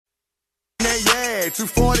yeah,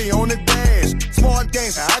 240 on the dash. Smart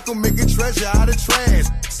gangster, I can make a treasure out of trash.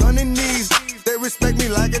 Son and knees, they respect me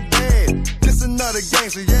like a dad. Just another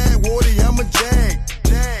gangster, yeah, Wardy, I'm a jag.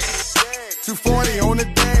 240 on the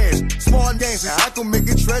dash. Smart gangster, I can make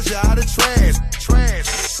a treasure out of trash.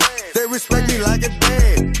 They respect me like a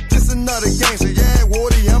dad. Just another gangster, yeah,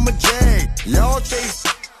 Wardy, I'm a jag. Y'all chase.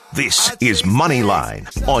 This is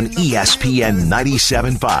Moneyline on ESPN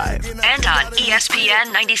 97.5. And on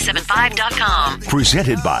ESPN975.com.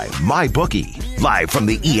 Presented by MyBookie. Live from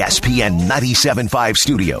the ESPN 97.5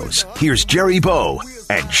 studios. Here's Jerry Bow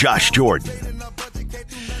and Josh Jordan.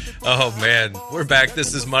 Oh, man. We're back.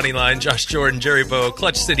 This is Moneyline. Josh Jordan, Jerry Bow,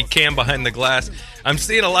 Clutch City Cam behind the glass. I'm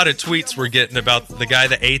seeing a lot of tweets we're getting about the guy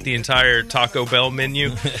that ate the entire Taco Bell menu.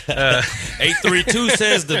 832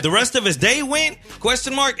 says the rest of his day went? ?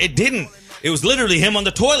 It didn't. It was literally him on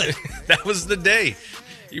the toilet. That was the day.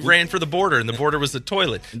 He ran for the border, and the border was the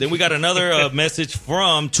toilet. Then we got another message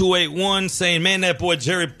from 281 saying, man, that boy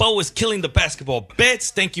Jerry Bow is killing the basketball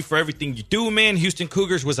bets. Thank you for everything you do, man. Houston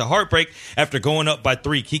Cougars was a heartbreak after going up by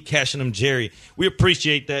 3. Keep cashing them, Jerry. We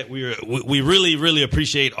appreciate that. We really, really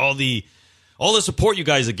appreciate all the support you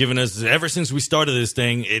guys have given us ever since we started this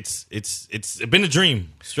thing. It's been a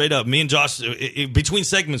dream, straight up. Me and Josh, between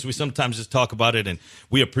segments, we sometimes just talk about it, and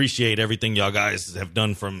we appreciate everything y'all guys have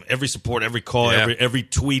done, from every support, every call, every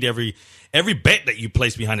tweet, every bet that you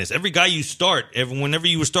place behind this. Every guy you start, whenever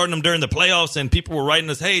you were starting them during the playoffs, and people were writing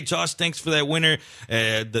us, hey, Josh, thanks for that winner.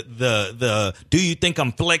 The do you think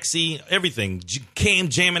I'm flexy? Everything. Cam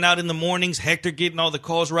jamming out in the mornings, Hector getting all the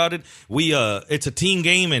calls routed. It's a team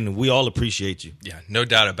game, and we all appreciate you. Yeah, no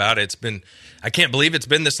doubt about it. I can't believe it's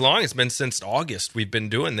been this long. It's been since August we've been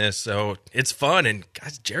doing this, so it's fun. And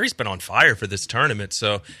guys, Jerry's been on fire for this tournament,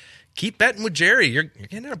 so keep betting with Jerry. You're going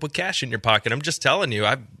to end up with cash in your pocket. I'm just telling you.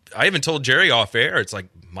 I even told Jerry off air, it's like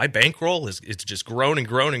my bankroll it's just grown and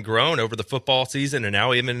grown and grown over the football season and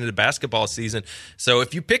now even into the basketball season. So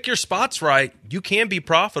if you pick your spots right, you can be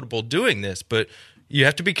profitable doing this, but you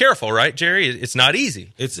have to be careful, right, Jerry? It's not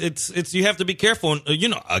easy. It's you have to be careful.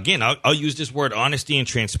 Again, I'll use this word, honesty and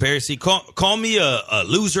transparency. Call me a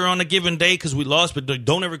loser on a given day because we lost, but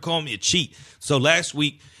don't ever call me a cheat. So last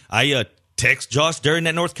week, I text Josh during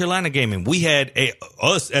that North Carolina game, and we had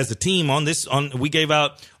us as a team we gave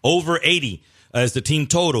out over 80 as the team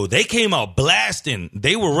total. They came out blasting.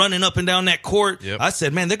 They were running up and down that court. Yep. I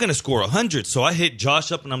said, man, they're going to score 100. So I hit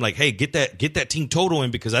Josh up, and I'm like, hey, get that team total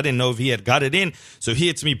in, because I didn't know if he had got it in. So he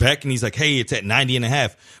hits me back, and he's like, hey, it's at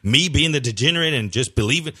 90.5. Me being the degenerate and just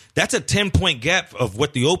believing, that's a 10-point gap of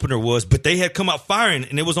what the opener was, but they had come out firing,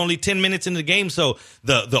 and it was only 10 minutes into the game. So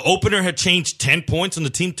the opener had changed 10 points on the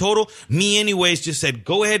team total. Me anyways just said,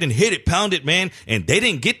 go ahead and hit it, pound it, man. And they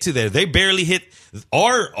didn't get to there. They barely hit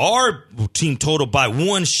our team total by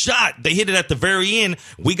one shot. They hit it at the very end.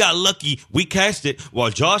 We got lucky. We cashed it while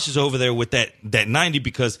Josh is over there with that 90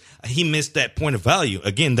 because he missed that point of value.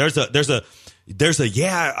 Again, there's a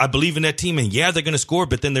yeah, I believe in that team, and yeah, they're going to score,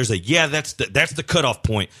 but then there's a yeah, that's the cutoff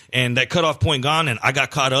point, and that cutoff point gone, and I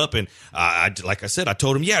got caught up, and like I said, I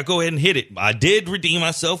told him, yeah, go ahead and hit it. I did redeem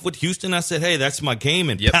myself with Houston. I said, hey, that's my game,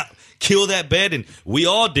 and kill that bet, and we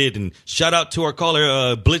all did. And shout out to our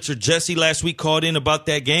caller, Blitzer Jesse, last week called in about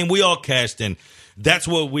that game. We all cashed in. That's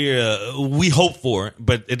what we hope for,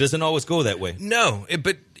 but it doesn't always go that way. No,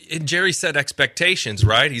 but Jerry set expectations,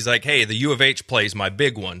 right? He's like, hey, the U of H plays my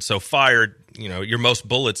big one, so fired your most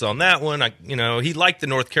bullets on that one. He liked the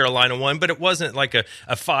North Carolina one, but it wasn't like a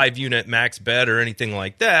 5-unit max bet or anything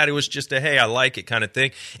like that. It was just a, hey, I like it kind of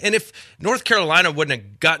thing. And if North Carolina wouldn't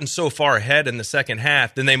have gotten so far ahead in the second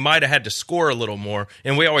half, then they might have had to score a little more.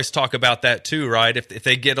 And we always talk about that too, right? If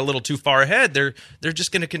they get a little too far ahead, they're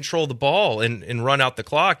just going to control the ball and run out the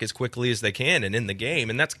clock as quickly as they can and in the game.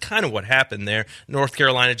 And that's kind of what happened there. North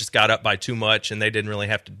Carolina just got up by too much, and they didn't really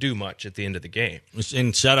have to do much at the end of the game.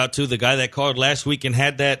 And shout out to the guy that called last week and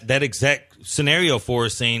had that exact scenario for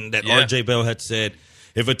us, saying that RJ Bell had said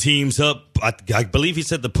if a team's up, I believe he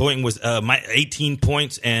said the point was 18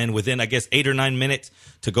 points, and within, I guess, 8 or 9 minutes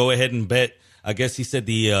to go ahead and bet. I guess he said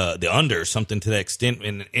the under, something to that extent,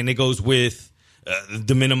 and it goes with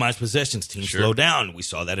the minimized possessions. Teams slow down. We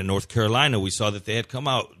saw that in North Carolina. We saw that they had come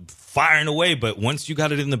out firing away, but once you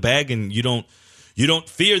got it in the bag and you don't You don't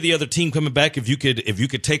fear the other team coming back if you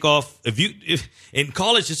could take off. If in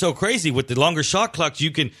college it's so crazy with the longer shot clocks,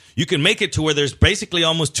 you can make it to where there's basically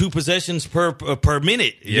almost 2 possessions per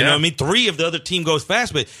minute. You know what I mean? 3 if the other team goes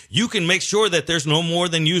fast, but you can make sure that there's no more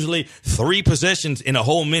than usually 3 possessions in a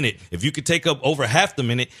whole minute. If you could take up over half the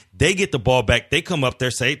minute, they get the ball back. They come up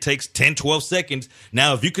there, say it takes 10, 12 seconds.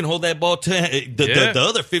 Now, if you can hold that ball the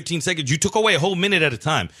other 15 seconds, you took away a whole minute at a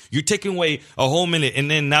time. You're taking away a whole minute,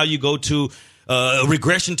 and then now you go to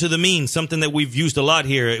regression to the mean, something that we've used a lot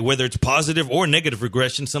here, whether it's positive or negative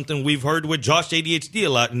regression, something we've heard with Josh ADHD a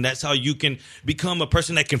lot, and that's how you can become a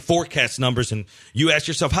person that can forecast numbers. And you ask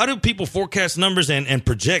yourself, how do people forecast numbers and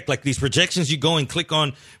project? Like these projections you go and click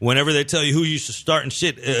on whenever they tell you who you should start and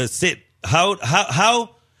sit.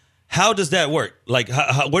 How does that work? Like,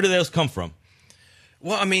 where do those come from?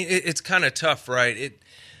 Well, I mean, it's kind of tough, right?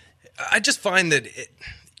 I just find that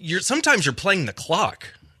sometimes you're playing the clock.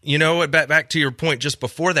 You know, back to your point just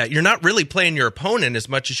before that, you're not really playing your opponent as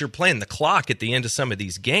much as you're playing the clock at the end of some of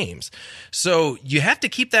these games. So you have to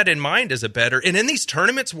keep that in mind as a bettor. And in these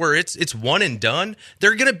tournaments where it's one and done,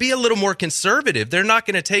 they're going to be a little more conservative. They're not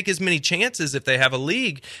going to take as many chances if they have a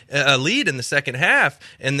lead in the second half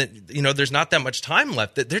and there's not that much time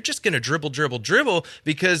left. That they're just going to dribble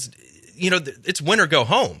because it's win or go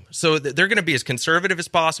home. So they're going to be as conservative as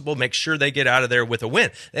possible, make sure they get out of there with a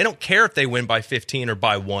win. They don't care if they win by 15 or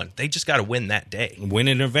by 1. They just got to win that day. Win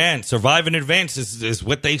in advance. Survive in advance is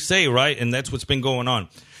what they say, right? And that's what's been going on.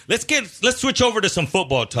 Let's switch over to some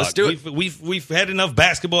football talk. Let's do it. We've had enough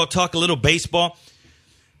basketball talk, a little baseball.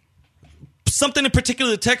 Something in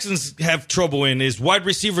particular the Texans have trouble in is wide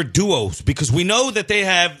receiver duos, because we know that they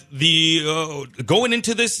have the going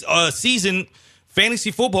into this season –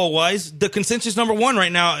 fantasy football-wise, the consensus number 1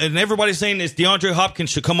 right now, and everybody's saying is DeAndre Hopkins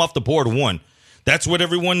should come off the board 1. That's what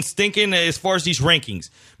everyone's thinking as far as these rankings.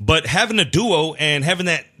 But having a duo and having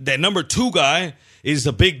that number 2 guy is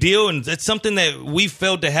a big deal, and that's something that we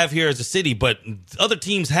failed to have here as a city. But other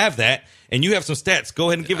teams have that, and you have some stats. Go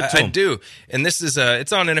ahead and give it to them. I do, and this is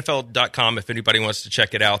it's on NFL.com if anybody wants to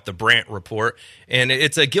check it out, the Brandt Report. And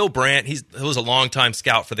it's Gil Brandt. He was a longtime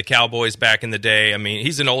scout for the Cowboys back in the day. I mean,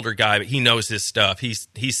 he's an older guy, but he knows his stuff. He's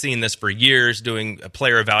seen this for years doing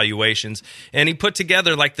player evaluations, and he put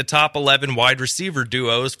together like the top 11 wide receiver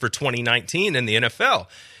duos for 2019 in the NFL.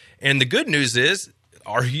 And the good news is,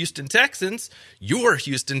 our Houston Texans, your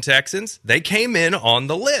Houston Texans, they came in on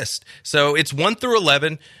the list. So it's 1 through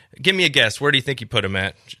 11. Give me a guess. Where do you think you put them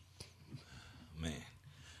at? Man.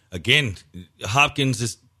 Again, Hopkins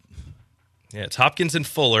is... Yeah, it's Hopkins and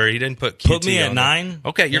Fuller. He didn't put QT Put me at on 9.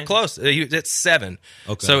 Okay, you're close. It's 7.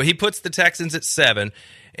 Okay. So he puts the Texans at 7.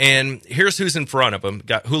 And here's who's in front of him.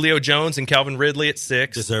 Got Julio Jones and Calvin Ridley at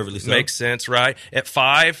 6. Deservedly so. Makes sense, right? At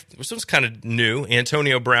 5, this one's kind of new,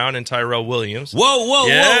 Antonio Brown and Tyrell Williams.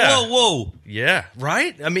 Whoa. Yeah,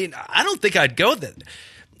 right? I mean, I don't think I'd go that.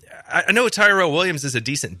 I know Tyrell Williams is a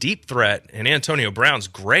decent deep threat, and Antonio Brown's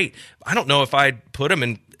great. I don't know if I'd put him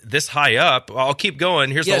in this high up. I'll keep going.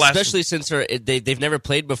 Here's the last, especially since they've never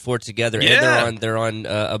played before together, and they're on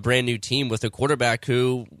a brand new team with a quarterback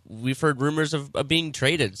who we've heard rumors of being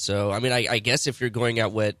traded. So I mean, I guess if you're going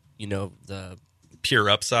out with the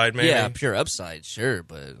pure upside, maybe. Yeah, pure upside, sure.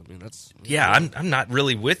 But I mean, that's I'm not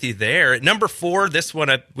really with you there. At number 4, this one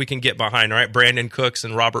we can get behind, right? Brandon Cooks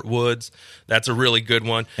and Robert Woods. That's a really good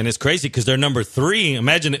one. And it's crazy because they're number 3.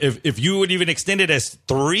 Imagine if you would even extend it as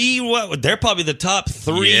 3. They're probably the top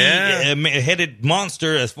 3 headed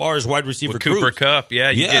monster as far as wide receiver. With Cooper Kupp, you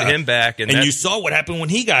get him back, and you saw what happened when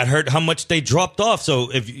he got hurt. How much they dropped off.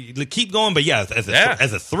 So if you keep going, but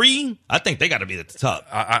as a 3, I think they got to be at the top.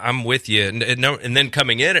 I'm with you, and then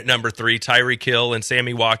coming in at number 3, Tyreek Hill and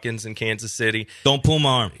Sammy Watkins in Kansas City. Don't pull my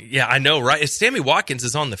arm. Yeah, I know, right? If Sammy Watkins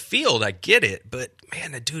is on the field, I get it, but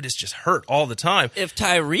man, the dude is just hurt all the time. If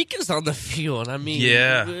Tyreek is on the field, I mean,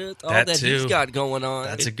 with all that too. Not got going on.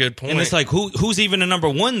 That's a good point. And it's like, who's even a number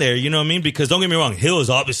 1 there? You know what I mean? Because don't get me wrong, Hill is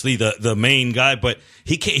obviously the main guy, but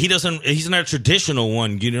he's not a traditional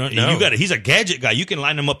one. You know, no. He's a gadget guy. You can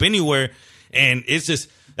line him up anywhere, and it's just.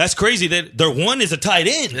 That's crazy that their 1 is a tight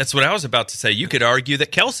end. That's what I was about to say. You could argue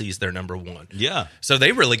that Kelsey's their number 1. Yeah. So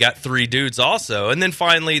they really got 3 dudes also. And then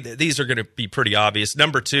finally, these are going to be pretty obvious.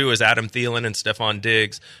 Number 2 is Adam Thielen and Stephon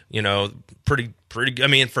Diggs. Pretty. I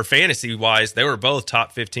mean, for fantasy-wise, they were both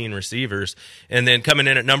top 15 receivers. And then coming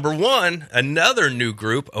in at number 1, another new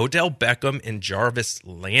group, Odell Beckham and Jarvis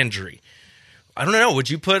Landry. I don't know. Would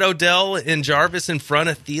you put Odell and Jarvis in front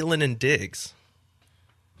of Thielen and Diggs?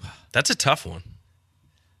 That's a tough one.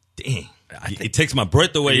 Dang. It takes my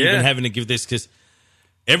breath away even having to give this, because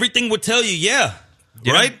everything would tell you,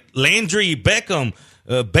 right? Landry, Beckham,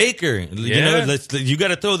 Baker. You know, you got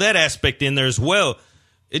to throw that aspect in there as well.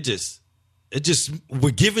 It just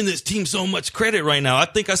we're giving this team so much credit right now. I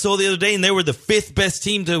think I saw the other day, and they were the 5th best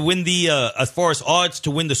team to win the as far as odds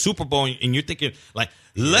to win the Super Bowl. And you're thinking, like,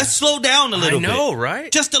 let's slow down a little bit. I know,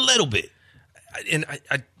 right? Just a little bit. And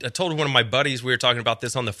I told one of my buddies, we were talking about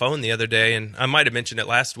this on the phone the other day, and I might have mentioned it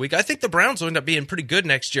last week. I think the Browns will end up being pretty good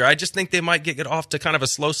next year. I just think they might get off to kind of a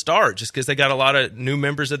slow start just because they got a lot of new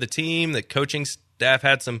members of the team. The coaching staff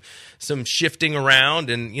had some shifting around,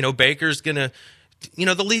 and, you know, Baker's going to, you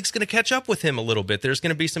know, the league's going to catch up with him a little bit. There's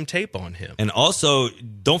going to be some tape on him. And also,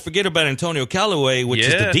 don't forget about Antonio Callaway, which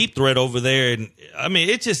is the deep threat over there. And I mean,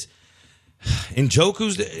 it just –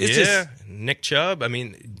 Njoku's just Nick Chubb. I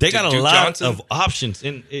mean, they got a Duke lot Johnson. of options,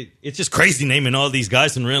 and it's just crazy naming all these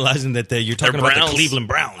guys and realizing that you're talking about the Cleveland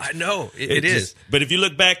Browns. I know it is. But if you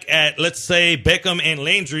look back at, let's say, Beckham and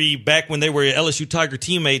Landry back when they were LSU Tiger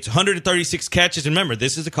teammates, 136 catches. Remember,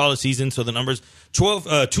 this is a college season, so the numbers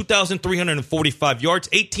 2,345 yards,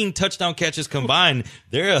 18 touchdown catches combined.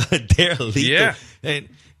 They're lethal. Yeah, and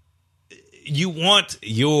you want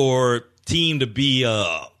your team to be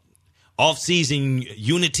off-season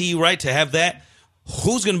unity, right? To have that,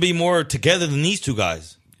 who's going to be more together than these two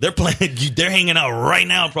guys? They're playing. They're hanging out right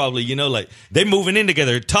now, probably. You know, like they're moving in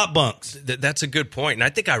together, top bunks. That's a good point. And I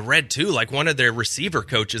think I read too, like one of their receiver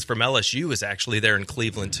coaches from LSU is actually there in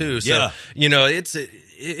Cleveland too. So you know,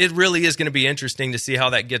 it really is going to be interesting to see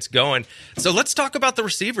how that gets going. So let's talk about the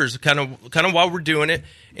receivers, kind of while we're doing it.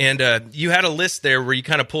 And you had a list there where you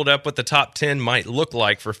kind of pulled up what the top 10 might look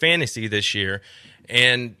like for fantasy this year,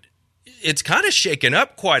 and it's kind of shaken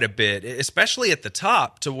up quite a bit, especially at the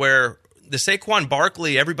top, to where the Saquon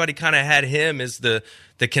Barkley, everybody kind of had him as the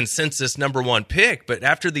consensus number one pick. But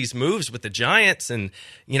after these moves with the Giants and,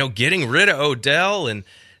 you know, getting rid of Odell, and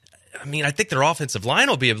I mean, I think their offensive line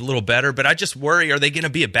will be a little better, but I just worry, are they going to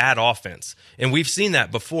be a bad offense? And we've seen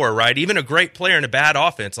that before, right? Even a great player in a bad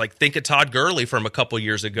offense, like think of Todd Gurley from a couple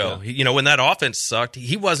years ago. Yeah. You know, when that offense sucked,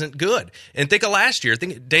 he wasn't good. And think of last year.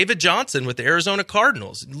 Think of David Johnson with the Arizona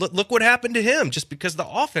Cardinals. Look what happened to him just because the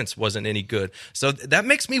offense wasn't any good. So that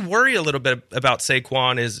makes me worry a little bit about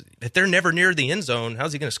Saquon, is if they're never near the end zone,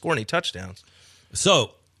 how's he going to score any touchdowns?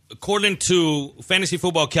 So, according to Fantasy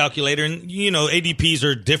Football Calculator, and you know, ADPs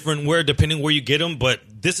are different depending where you get them, but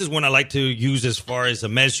this is one I like to use as far as a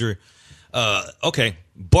measure. Okay,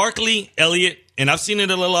 Barkley, Elliott, and I've seen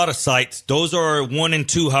it at a lot of sites. Those are 1 and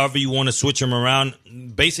 2, however you want to switch them around.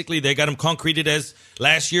 Basically, they got them concreted as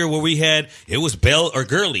last year where we had, it was Bell or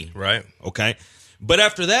Gurley. Right. Okay. But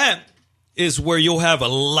after that is where you'll have a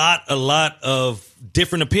lot of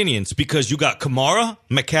different opinions, because you got Kamara,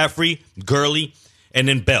 McCaffrey, Gurley, and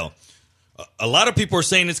then Bell. A lot of people are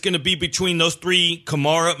saying it's going to be between those three,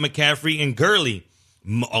 Kamara, McCaffrey, and Gurley.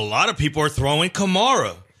 A lot of people are throwing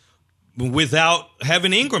Kamara without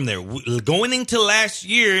having Ingram there. Going into last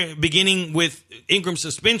year, beginning with Ingram's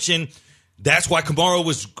suspension, that's why Kamara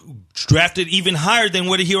was drafted even higher than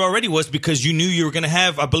what he already was, because you knew you were going to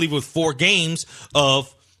have, I believe, with 4 games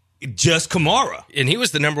of just Kamara. And he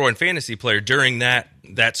was the number one fantasy player during that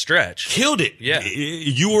stretch. Killed it. Yeah.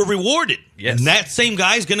 You were rewarded. Yes. And that same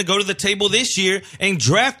guy is going to go to the table this year and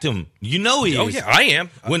draft him. You know he is. Oh, yeah, I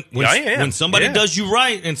am. When somebody does you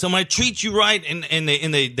right and somebody treats you right and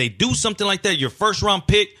they do something like that, your first round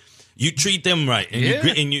pick, you treat them right.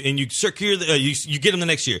 And you secure you get him the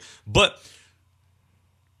next year. But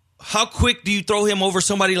how quick do you throw him over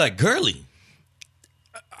somebody like Gurley?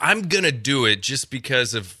 I'm going to do it just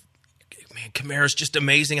because of, Kamara's just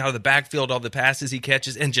amazing out of the backfield, all the passes he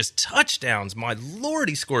catches, and just touchdowns. My Lord,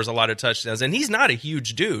 he scores a lot of touchdowns, and he's not a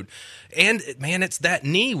huge dude. And, man, it's that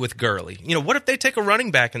knee with Gurley. You know, what if they take a running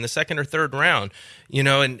back in the second or third round? You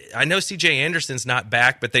know, and I know C.J. Anderson's not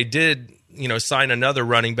back, but they did, you know, sign another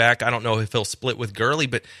running back. I don't know if he'll split with Gurley,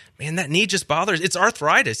 but, man, that knee just bothers. It's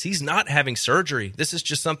arthritis. He's not having surgery. This is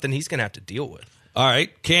just something he's going to have to deal with. All right,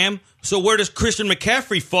 Cam, so where does Christian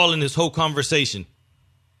McCaffrey fall in this whole conversation?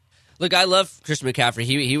 Look, I love Christian McCaffrey.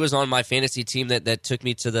 He was on my fantasy team that took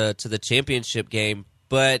me to the championship game.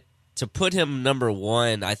 But to put him number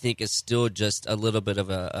one, I think is still just a little bit of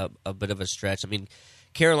a stretch. I mean,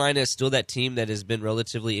 Carolina is still that team that has been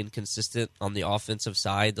relatively inconsistent on the offensive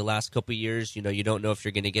side the last couple of years. You know, you don't know if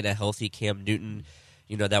you're going to get a healthy Cam Newton.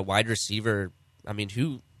 You know, that wide receiver. I mean,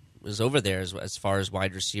 who was over there as far as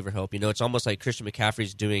wide receiver help? You know, it's almost like Christian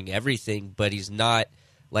McCaffrey's doing everything, but he's not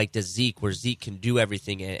like the Zeke, where Zeke can do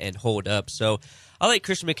everything and hold up. So I like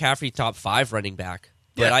Christian McCaffrey top 5 running back,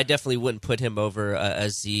 but I definitely wouldn't put him over a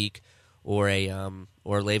Zeke or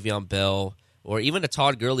or Le'Veon Bell or even a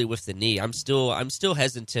Todd Gurley with the knee. I'm still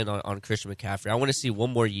hesitant on Christian McCaffrey. I want to see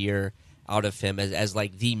one more year out of him as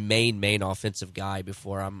like the main offensive guy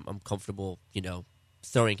before I'm comfortable,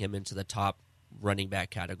 throwing him into the top running back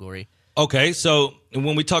category. Okay, so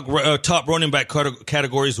when we talk top running back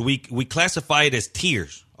categories, we classify it as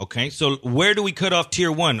tiers. Okay, so where do we cut off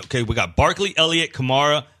tier 1? Okay, we got Barkley, Elliott,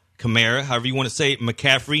 Kamara, however you want to say it,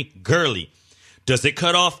 McCaffrey, Gurley. Does it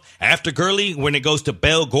cut off after Gurley when it goes to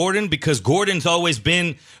Bell, Gordon? Because Gordon's always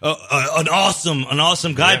been an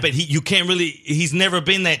awesome guy, but he's never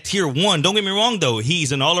been that tier 1. Don't get me wrong, though.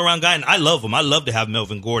 He's an all-around guy, and I love him. I love to have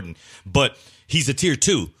Melvin Gordon. But he's a tier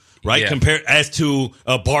 2, right? Yeah. Compared as to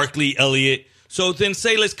Barkley, Elliott. So then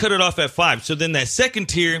say let's cut it off at 5. So then that second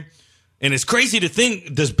tier, and it's crazy to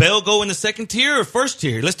think, does Bell go in the second tier or first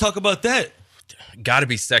tier? Let's talk about that. Got to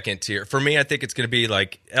be second tier. For me, I think it's going to be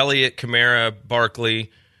like Elliott, Kamara,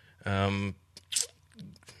 Barkley. I'll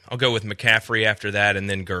go with McCaffrey after that, and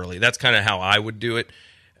then Gurley. That's kind of how I would do it.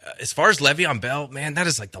 As far as Le'Veon Bell, man, that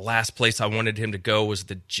is like the last place I wanted him to go was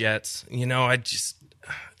the Jets. I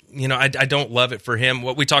don't love it for him.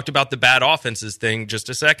 What we talked about the bad offenses thing just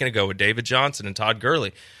a second ago with David Johnson and Todd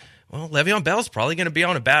Gurley. Well, Le'Veon Bell's probably going to be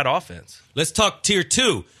on a bad offense. Let's talk tier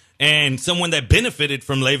 2. And someone that benefited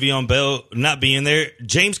from Le'Veon Bell not being there,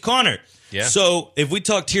 James Conner. Yeah. So if we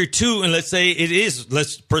talk tier 2, and let's say it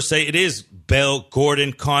is Bell,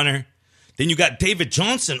 Gordon, Conner, then you got David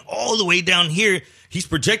Johnson all the way down here. He's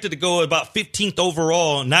projected to go about 15th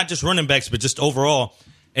overall, not just running backs, but just overall.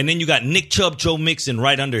 And then you got Nick Chubb, Joe Mixon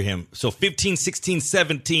right under him. So 15, 16,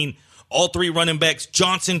 17, all 3 running backs,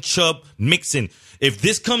 Johnson, Chubb, Mixon. If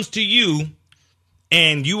this comes to you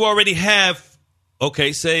and you already have, okay,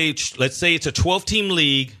 let's say it's a 12-team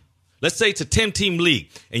league. Let's say it's a 10-team league,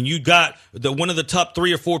 and you got one of the top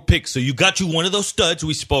 3 or 4 picks. So you got you one of those studs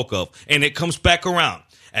we spoke of, and it comes back around.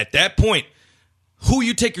 At that point, who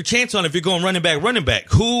you take your chance on if you're going running back?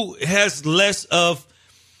 Who has less of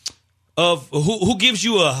who gives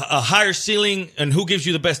you a higher ceiling and who gives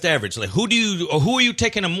you the best average? Like who are you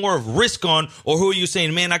taking a more risk on, or who are you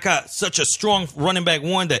saying, man, I got such a strong running back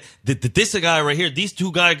one that this guy right here, these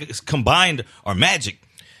two guys combined are magic.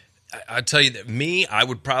 I tell you that I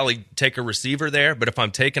would probably take a receiver there, but if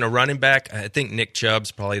I'm taking a running back, I think Nick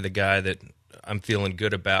Chubb's probably the guy that I'm feeling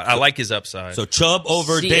good about. I like his upside. So Chubb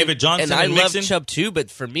over David Johnson and I Mixon? love Chubb too, but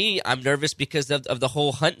for me, I'm nervous because of the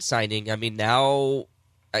whole Hunt signing. I mean, now,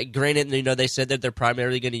 granted, they said that they're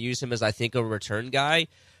primarily going to use him as, I think, a return guy.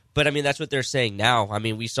 But, I mean, that's what they're saying now. I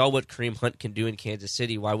mean, we saw what Kareem Hunt can do in Kansas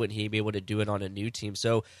City. Why wouldn't he be able to do it on a new team?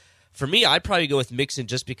 So, for me, I'd probably go with Mixon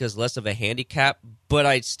just because less of a handicap, but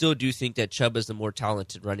I still do think that Chubb is the more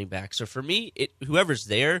talented running back. So for me, whoever's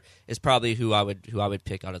there is probably who I would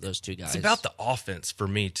pick out of those two guys. It's about the offense for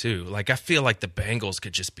me too. Like I feel like the Bengals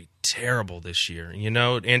could just be terrible this year.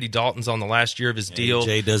 Andy Dalton's on the last year of his deal.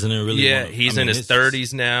 AJ doesn't really. Yeah, he's in his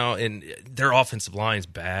 30s now, and their offensive line's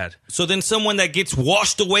bad. So then someone that gets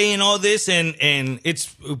washed away in all this, and it's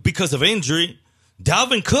because of injury.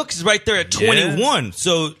 Dalvin Cook is right there at 21. Yeah.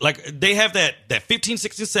 So, they have that 15,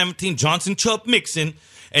 16, 17, Johnson, Chubb, Mixon.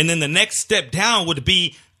 And then the next step down would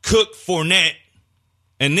be Cook, Fournette.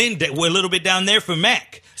 And then a little bit down there for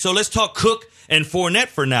Mac. So, let's talk Cook and Fournette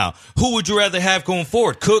for now. Who would you rather have going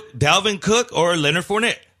forward? Dalvin Cook, or Leonard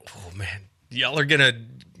Fournette? Oh, man. Y'all are going to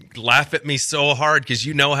laugh at me so hard because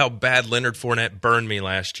you know how bad Leonard Fournette burned me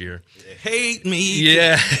last year. Hate me.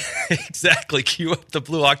 Yeah, exactly. Cue up the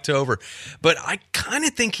Blue October. But I kind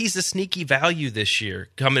of think he's a sneaky value this year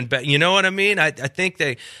coming back. You know what I mean? I think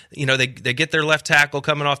they get their left tackle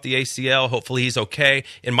coming off the ACL. Hopefully he's okay.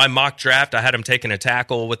 In my mock draft, I had him taking a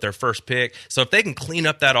tackle with their first pick. So if they can clean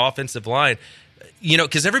up that offensive line,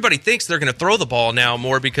 because everybody thinks they're going to throw the ball now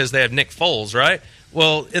more because they have Nick Foles, right?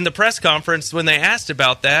 Well, in the press conference, when they asked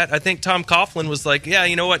about that, I think Tom Coughlin was like, yeah,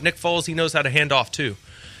 you know what? Nick Foles, he knows how to hand off too.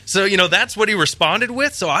 So, that's what he responded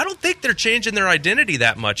with. So I don't think they're changing their identity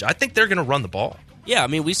that much. I think they're going to run the ball. Yeah, I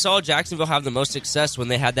mean, we saw Jacksonville have the most success when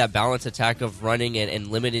they had that balanced attack of running and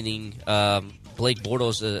limiting Blake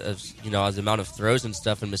Bortles, as the amount of throws and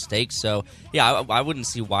stuff and mistakes. So, yeah, I wouldn't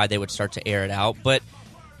see why they would start to air it out. But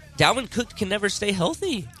Dalvin Cook can never stay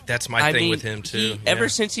healthy. That's my thing with him, too. Ever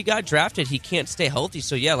since he got drafted, he can't stay healthy.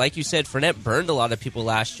 So, yeah, like you said, Fournette burned a lot of people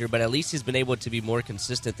last year, but at least he's been able to be more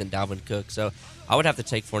consistent than Dalvin Cook. So, I would have to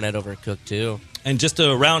take Fournette over Cook, too. And just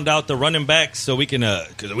to round out the running backs so we can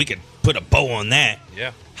put a bow on that.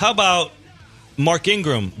 Yeah. How about Mark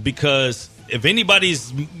Ingram? Because if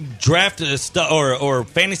anybody's draft or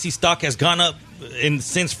fantasy stock has gone up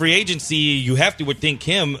since free agency, you would think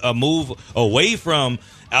him a move away from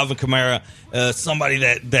Alvin Kamara, somebody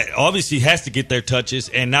that obviously has to get their touches,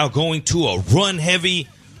 and now going to a run-heavy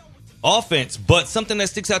offense. But something that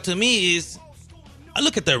sticks out to me is I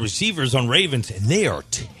look at the receivers on Ravens, and they are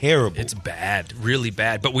terrible. It's bad, really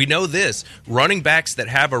bad. But we know this. Running backs that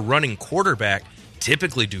have a running quarterback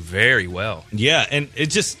typically do very well. Yeah, and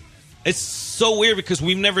it's so weird because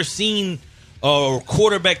we've never seen a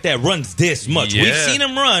quarterback that runs this much. Yeah. We've seen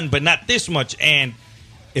him run, but not this much. And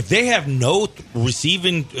if they have no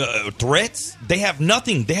receiving threats, they have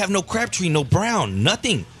nothing. They have no Crabtree, no Brown,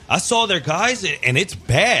 nothing. I saw their guys, and it's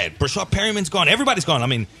bad. Brashad Perriman's gone. Everybody's gone. I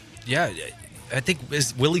mean, yeah, I think,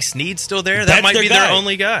 is Willie Snead still there? That that's might be guy. their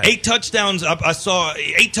only guy. 8 touchdowns. I saw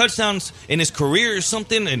 8 touchdowns in his career or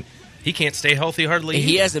something, and he can't stay healthy hardly.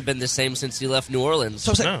 He hasn't been the same since he left New Orleans. so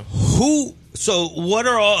I was like, So what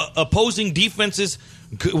are all opposing defenses?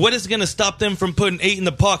 What is going to stop them from putting 8 in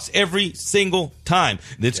the box every single time?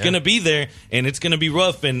 It's going to be there, and it's going to be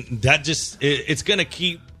rough, and that it's going to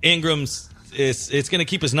keep Ingram's. It's going to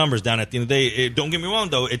keep his numbers down at the end of the day. Don't get me wrong,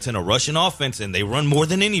 though. It's in a Russian offense, and they run more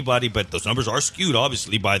than anybody, but those numbers are skewed,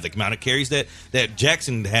 obviously, by the amount of carries that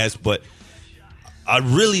Jackson has. But I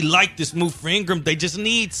really like this move for Ingram. They just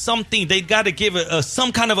need something. They got to give it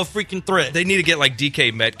some kind of a freaking threat. They need to get like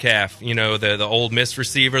DK Metcalf, the Ole Miss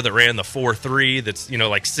receiver that ran the 4.3 that's,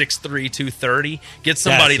 like 6'3", 230. Get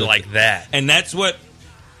somebody like that. And that's what,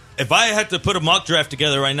 if I had to put a mock draft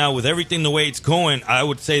together right now with everything the way it's going, I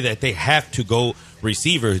would say that they have to go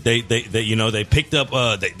receiver. They picked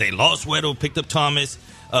up, they lost Weddle, picked up Thomas.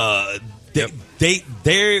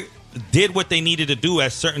 They did what they needed to do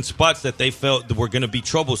at certain spots that they felt were going to be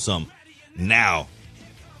troublesome. Now,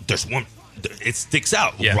 there's one. It sticks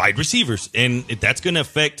out. Yeah. Wide receivers. And that's going to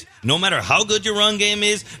affect, no matter how good your run game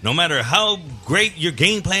is, no matter how great your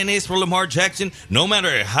game plan is for Lamar Jackson, no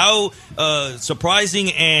matter how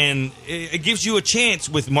surprising, and it gives you a chance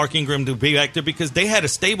with Mark Ingram to be back there because they had a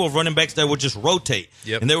stable of running backs that would just rotate.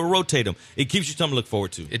 Yep. And they would rotate them. It gives you something to look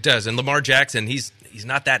forward to. It does. And Lamar Jackson, he's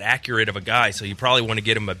not that accurate of a guy, so you probably want to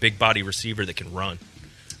get him a big body receiver that can run.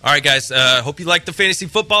 All right, guys, hope you like the fantasy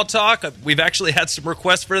football talk. We've actually had some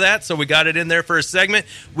requests for that, so we got it in there for a segment.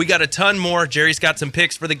 We got a ton more. Jerry's got some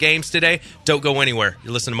picks for the games today. Don't go anywhere.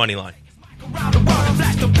 You're listening to Moneyline.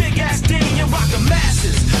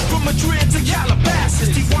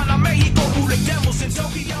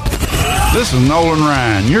 This is Nolan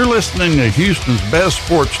Ryan. You're listening to Houston's best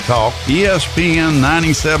sports talk, ESPN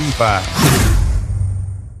 97.5.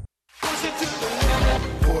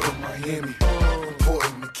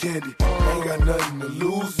 Candy. Ain't got nothing to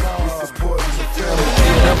lose. This is Portland family.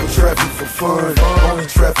 Never traffic for fun, only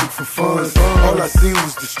traffic for fun. All I seen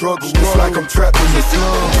was the struggle. It's like I'm trapped in the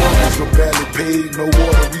slum. Mortgage so badly paid, no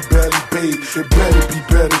water, we barely paid. It better be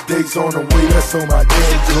better days on the way. That's on my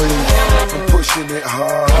damn grave. I'm pushing it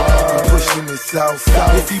hard, I'm pushing it south.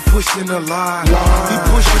 If he pushing a line, he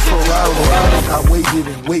pushing for hours. I waited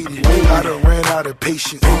and waited. I done ran out of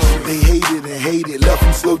patience. They hated and hated, left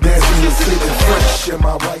them slow dancing and sitting fresh in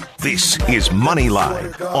my white. This is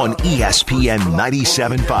Moneyline on ESPN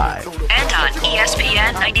 97.5. And on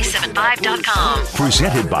ESPN975.com.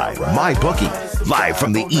 Presented by MyBookie. Live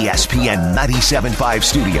from the ESPN 97.5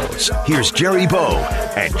 studios. Here's Jerry Bow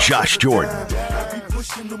and Josh Jordan.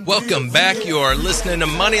 Welcome back. You are listening to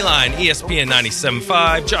Moneyline, ESPN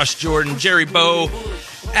 97.5. Josh Jordan, Jerry Bow,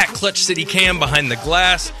 at Clutch City Cam behind the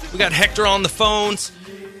glass. We got Hector on the phones.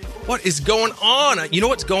 What is going on? You know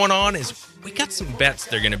what's going on is we got some bets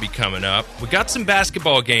that are going to be coming up. We got some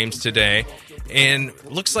basketball games today, and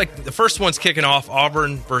looks like the first one's kicking off,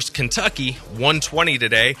 Auburn versus Kentucky, 1:20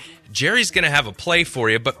 today. Jerry's going to have a play for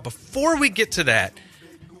you, but before we get to that,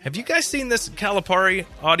 have you guys seen this Calipari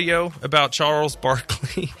audio about Charles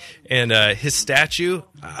Barkley and his statue?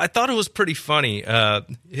 I thought it was pretty funny.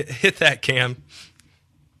 Hit that, Cam.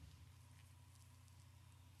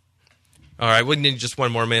 All right, we need just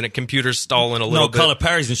one more minute. Computer's stalling a little bit. No,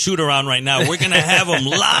 Calipari's in shoot-around right now. We're going to have him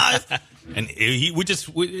live. And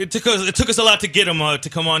it took us a lot to get him to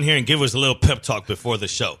come on here and give us a little pep talk before the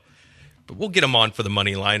show. But we'll get him on for the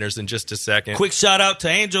money liners in just a second. Quick shout-out to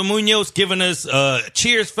Angel Munoz giving us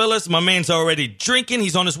cheers, fellas. My man's already drinking.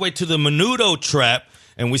 He's on his way to the Menudo Trap.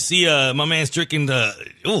 And we see my man's drinking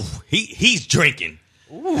he's drinking.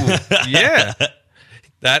 Ooh, yeah.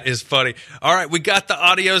 That is funny. All right, we got the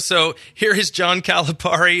audio. So here is John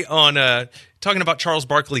Calipari on talking about Charles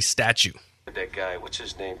Barkley's statue. That guy, what's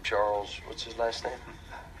his name? Charles, what's his last name?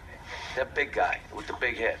 That big guy with the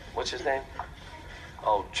big head. What's his name?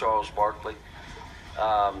 Oh, Charles Barkley.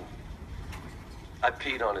 I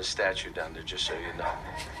peed on his statue down there, just so you know.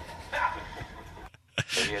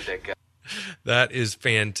 So he had that guy. That is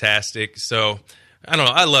fantastic. So I don't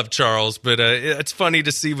know. I love Charles, but it's funny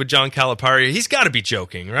to see with John Calipari. He's got to be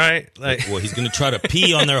joking, right? Well, he's going to try to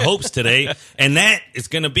pee on their hopes today, and that is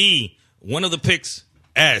going to be one of the picks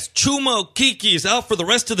as Chuma Okeke is out for the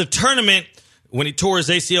rest of the tournament when he tore his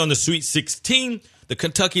ACL in the Sweet 16. The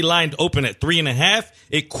Kentucky line opened at 3.5.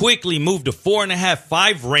 It quickly moved to 4.5,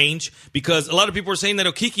 5 range because a lot of people are saying that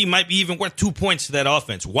Okeke might be even worth 2 points to that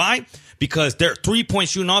offense. Why? Because they're 3-point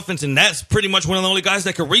shooting offense, and that's pretty much one of the only guys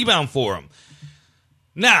that can rebound for them.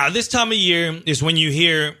 Now, this time of year is when you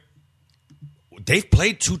hear they've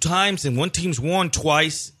played 2 times and one team's won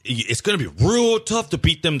twice. It's going to be real tough to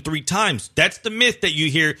beat them 3 times. That's the myth that you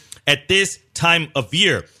hear at this time of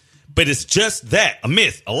year. But it's just that, a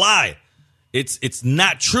myth, a lie. It's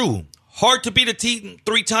not true. Hard to beat a team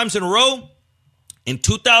 3 times in a row. In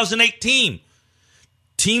 2018,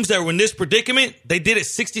 teams that were in this predicament, they did it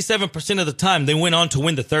 67% of the time. They went on to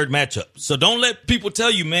win the 3rd matchup. So don't let people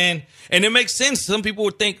tell you, man. And it makes sense. Some people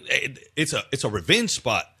would think it's a revenge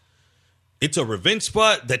spot. It's a revenge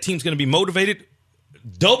spot. That team's going to be motivated.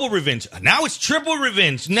 Double revenge. Now it's triple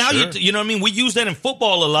revenge. Now, sure. you know what I mean? We use that in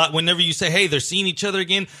football a lot whenever you say, hey, they're seeing each other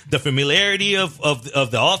again. The familiarity of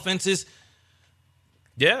the offenses.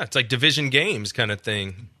 Yeah, it's like division games kind of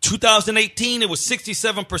thing. 2018, it was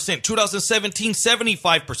 67%. 2017,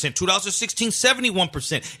 75%. 2016,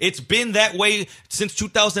 71%. It's been that way since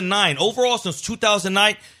 2009. Overall, since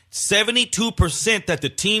 2009, 72% that the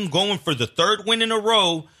team going for the 3rd win in a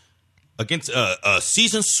row against a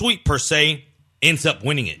season sweep, per se, ends up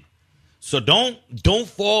winning it. So don't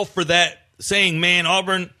fall for that saying, man,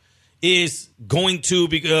 Auburn is going to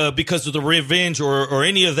because of the revenge or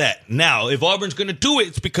any of that. Now, if Auburn's going to do it,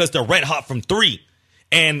 it's because they're red hot from 3.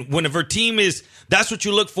 And whenever a team is, that's what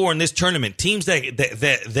you look for in this tournament. Teams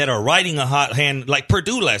that are riding a hot hand, like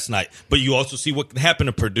Purdue last night. But you also see what happened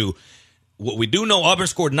to Purdue. What we do know, Auburn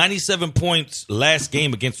scored 97 points last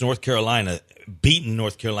game against North Carolina, beating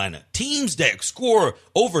North Carolina. Teams that score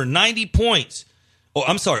over 90 points,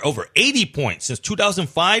 over 80 points since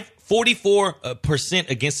 2005, 44%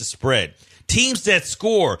 against the spread. Teams that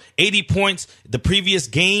score 80 points the previous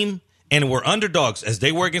game and were underdogs as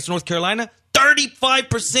they were against North Carolina,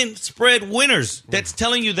 35% spread winners. That's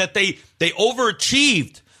telling you that they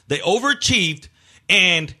overachieved. They overachieved,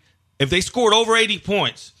 and if they scored over 80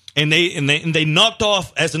 points and they knocked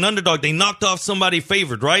off, as an underdog, they knocked off somebody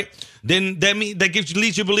favored, right? Then that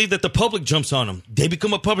leads you to believe that the public jumps on them. They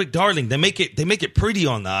become a public darling. They make it pretty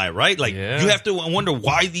on the eye, right? Like, You have to wonder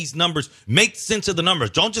why these numbers make sense of the numbers.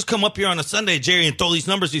 Don't just come up here on a Sunday, Jerry, and throw these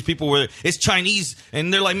numbers. These people where it's Chinese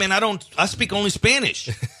and they're like, man, I speak only Spanish.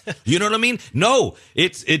 You know what I mean? No,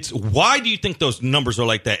 it's why do you think those numbers are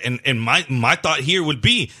like that? And my thought here would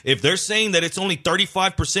be, if they're saying that it's only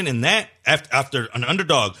 35% in that after an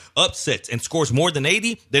underdog upsets and scores more than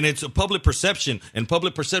 80, then it's a public perception, and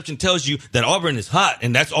public perception tells you that Auburn is hot,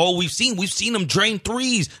 and that's all we've seen. We've seen them drain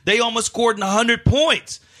threes. They almost scored 100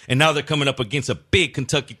 points, and now they're coming up against a big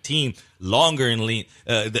Kentucky team, longer and lean.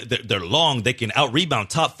 They're long. They can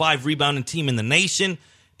out-rebound, top 5 rebounding team in the nation,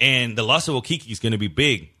 and the loss of Okeke is going to be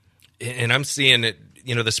big. And I'm seeing it,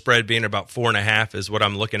 the spread being about 4.5 is what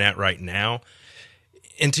I'm looking at right now.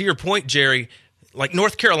 And to your point, Jerry, like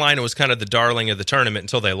North Carolina was kind of the darling of the tournament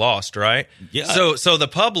until they lost, right? Yeah. So the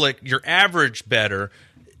public, your average bettor,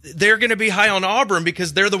 they're going to be high on Auburn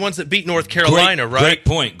because they're the ones that beat North Carolina, right?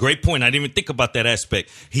 Great point. I didn't even think about that aspect.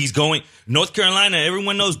 He's going North Carolina.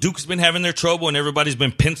 Everyone knows Duke's been having their trouble, and everybody's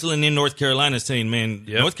been penciling in North Carolina, saying, man,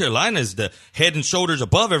 North Carolina is the head and shoulders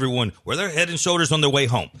above everyone, where they're head and shoulders on their way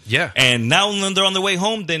home. Yeah. And now when they're on their way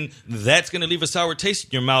home, then that's going to leave a sour taste in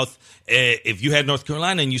your mouth. If you had North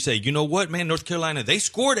Carolina and you say, you know what, man, North Carolina, they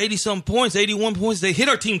scored 80-some points, 81 points. They hit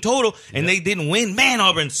our team total, and they didn't win. Man,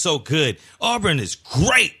 Auburn's so good. Auburn is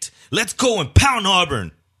great. Let's go and pound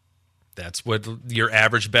Auburn. That's what your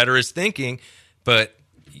average bettor is thinking, but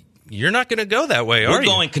you're not going to go that way, are you? We're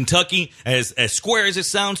going Kentucky. As square as it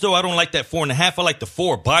sounds, though, I don't like that 4.5. I like the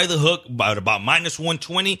 4 by the hook, about minus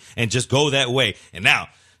 120, and just go that way. And now,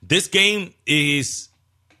 this game is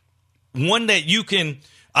one that you can –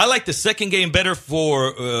 I like the second game better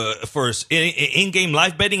for in-game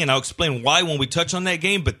live betting, and I'll explain why when we touch on that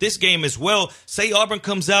game. But this game as well, say Auburn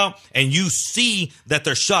comes out and you see that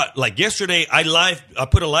they're shot. Like yesterday, I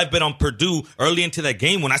put a live bet on Purdue early into that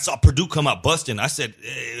game. When I saw Purdue come out busting, I said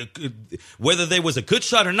whether they was a good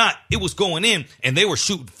shot or not, it was going in, and they were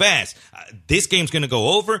shooting fast. This game's going to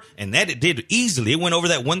go over, and that it did easily. It went over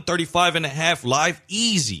that 135.5 live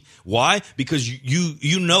easy. Why? Because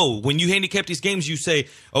you know when you handicap these games, you say,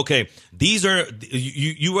 okay, these are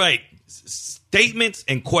you write statements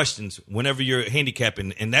and questions whenever you're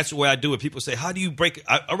handicapping, and that's the way I do it. People say, how do you break it?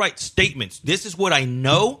 I write statements. This is what I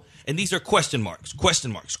know, and these are question marks.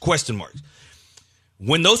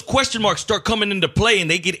 when those question marks start coming into play and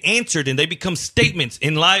they get answered and they become statements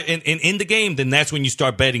in live in the game, then that's when you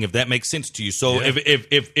start betting, if that makes sense to you. So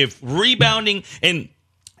if rebounding and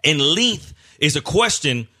length is a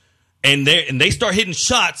question, and they start hitting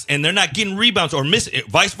shots and they're not getting rebounds or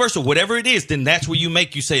vice versa, whatever it is, then that's where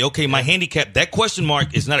you say, okay, my handicap, that question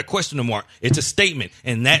mark is not a question mark, it's a statement,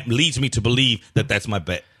 and that leads me to believe that that's my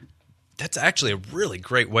bet. That's actually a really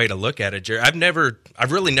great way to look at it, Jerry.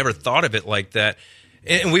 I've really never thought of it like that.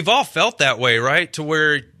 And we've all felt that way, right? To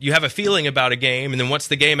where you have a feeling about a game, and then once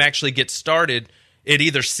the game actually gets started, it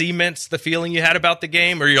either cements the feeling you had about the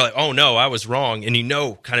game, or you're like, oh, no, I was wrong, and you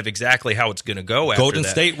know kind of exactly how it's going to go after Golden that.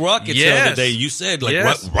 State Rockets the other day, you said, like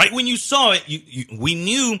right when you saw it, we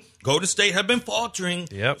knew Golden State had been faltering.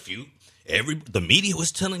 Yep. The media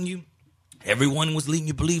was telling you, everyone was leading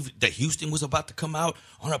you to believe that Houston was about to come out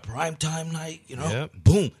on a primetime night, Yep.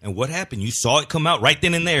 Boom. And what happened? You saw it come out right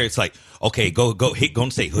then and there. It's like, okay, go hit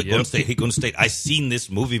Golden State, hit Golden State, hit Golden State. I've seen this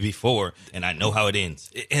movie before, and I know how it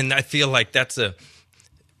ends. And I feel like that's a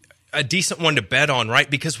decent one to bet on, right?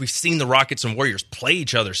 Because we've seen the Rockets and Warriors play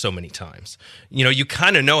each other so many times. You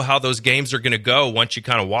kind of know how those games are going to go once you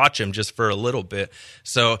kind of watch them just for a little bit.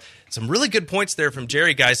 So some really good points there from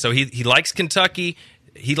Jerry, guys. So he likes Kentucky.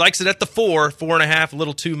 He likes it at the 4.5, a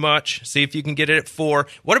little too much. See if you can get it at 4.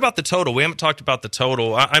 What about the total? We haven't talked about the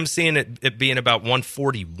total. I'm seeing it being about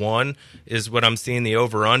 141 is what I'm seeing, the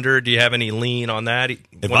over-under. Do you have any lean on that?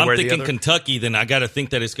 If I'm thinking Kentucky, then I got to think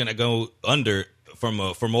that it's going to go under from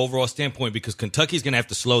overall standpoint, because Kentucky's going to have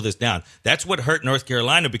to slow this down. That's what hurt North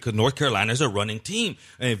Carolina, because North Carolina's a running team.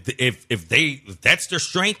 And if that's their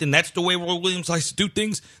strength and that's the way Roy Williams likes to do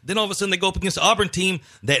things, then all of a sudden they go up against the Auburn team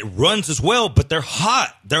that runs as well, but they're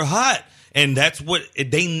hot. They're hot. And that's what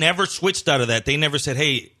they never switched out of that. They never said,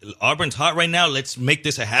 hey, Auburn's hot right now. Let's make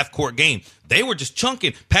this a half-court game. They were just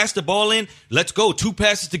chunking. Pass the ball in. Let's go. 2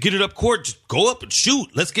 passes to get it up court. Just go up and shoot.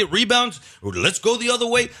 Let's get rebounds. Let's go the other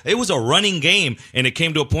way. It was a running game, and it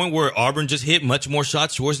came to a point where Auburn just hit much more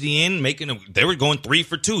shots towards the end. They were going 3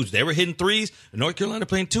 for 2s. They were hitting 3s. North Carolina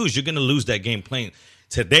playing 2s. You're going to lose that game playing.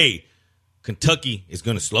 Today, Kentucky is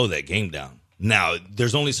going to slow that game down. Now,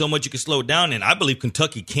 there's only so much you can slow down, and I believe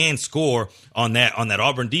Kentucky can score on that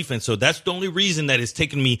Auburn defense. So that's the only reason that it's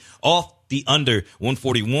taken me off the under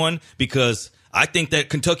 141, because I think that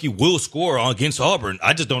Kentucky will score against Auburn.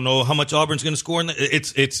 I just don't know how much Auburn's going to score.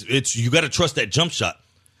 It's you got to trust that jump shot.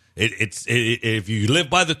 If you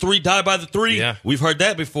live by the 3, die by the 3. Yeah. We've heard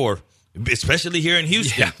that before. Especially here in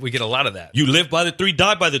Houston. Yeah, we get a lot of that. You live by the 3,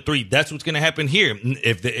 die by the 3. That's what's going to happen here. And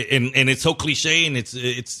it's so cliche, and it's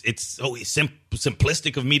so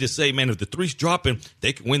simplistic of me to say, man, if the 3's dropping,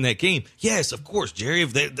 they can win that game. Yes, of course, Jerry.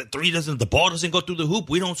 If the ball doesn't go through the hoop,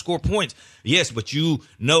 we don't score points. Yes, but you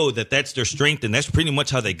know that that's their strength, and that's pretty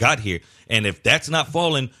much how they got here. And if that's not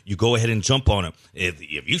falling, you go ahead and jump on them.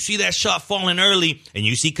 If you see that shot falling early, and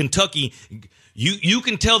you see Kentucky. You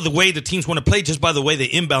can tell the way the teams want to play just by the way they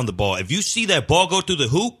inbound the ball. If you see that ball go through the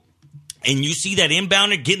hoop and you see that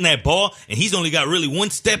inbounder getting that ball and he's only got really 1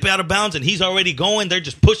 step out of bounds and he's already going, they're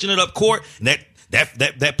just pushing it up court, and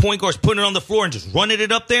that point guard's putting it on the floor and just running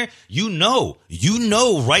it up there, you know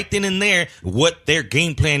right then and there what their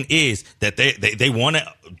game plan is, that they want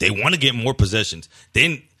to get more possessions.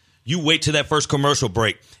 Then you wait till that first commercial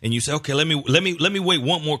break, and you say, "Okay, let me wait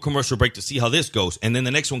one more commercial break to see how this goes." And then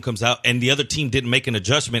the next one comes out, and the other team didn't make an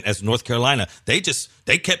adjustment as North Carolina. They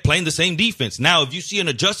kept playing the same defense. Now, if you see an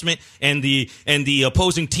adjustment and the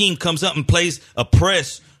opposing team comes up and plays a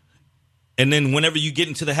press, and then whenever you get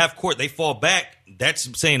into the half court, they fall back. That's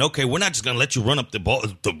saying, okay, we're not just going to let you run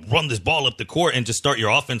this ball up the court and just start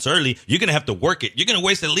your offense early. You're going to have to work it. You're going to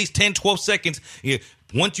waste at least 10, 12 seconds.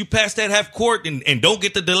 Once you pass that half court and don't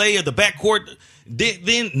get the delay of the back court,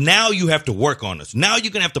 then now you have to work on us. Now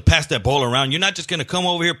you're going to have to pass that ball around. You're not just going to come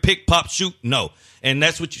over here, pick, pop, shoot. No. And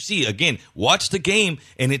that's what you see. Again, watch the game,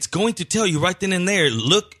 and it's going to tell you right then and there,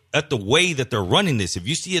 look at the way that they're running this. If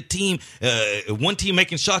you see a team, one team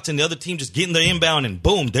making shots and the other team just getting the inbound and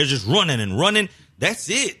boom, they're just running and running, that's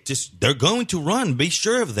it. They're going to run. Be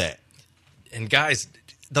sure of that. And guys,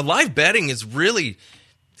 the live betting is really,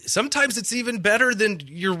 sometimes it's even better than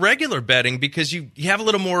your regular betting, because you have a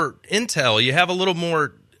little more intel. You have a little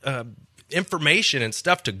more information and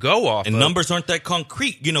stuff to go off and of. Numbers aren't that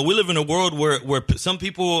concrete. We live in a world where some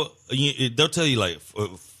people, they'll tell you like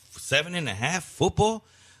 7.5 football.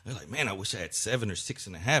 They're like, man, I wish I had 7 or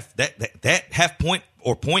 6.5. That half point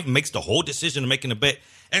or point makes the whole decision of making a bet.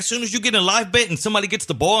 As soon as you get a live bet and somebody gets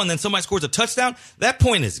the ball and then somebody scores a touchdown, that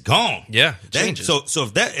point is gone. Yeah, it changes. So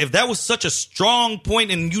if that was such a strong point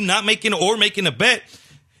and you not making a bet,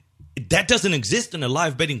 that doesn't exist in the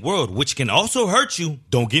live betting world, which can also hurt you.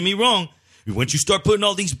 Don't get me wrong. Once you start putting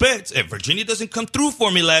all these bets, if Virginia doesn't come through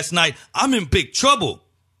for me last night, I'm in big trouble.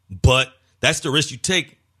 But that's the risk you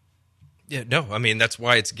take. Yeah, no, I mean, that's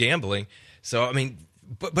why it's gambling. So, I mean,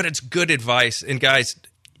 but it's good advice. And guys,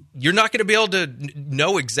 you're not going to be able to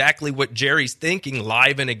know exactly what Jerry's thinking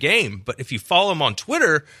live in a game. But if you follow him on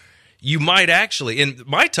Twitter, you might actually. And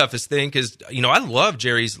my toughest thing is, I love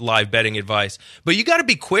Jerry's live betting advice, but you got to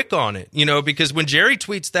be quick on it, because when Jerry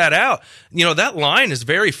tweets that out, that line is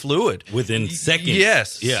very fluid. Within seconds.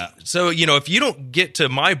 Yes. Yeah. So, if you don't get to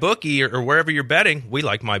MyBookie or wherever you're betting, we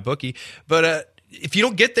like MyBookie, but if you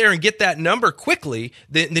don't get there and get that number quickly,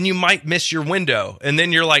 then you might miss your window. And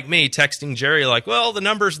then you're like me texting Jerry like, well, the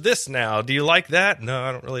number's this now. Do you like that? No,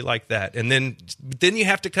 I don't really like that. And then you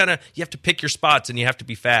have to you have to pick your spots, and you have to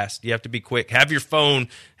be fast. You have to be quick. Have your phone,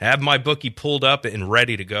 have MyBookie pulled up and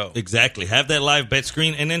ready to go. Exactly. Have that live bet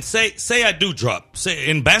screen. And then say I do drop. Say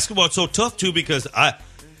in basketball, it's so tough too, because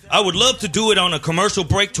I would love to do it on a commercial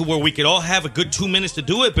break to where we could all have a good 2 minutes to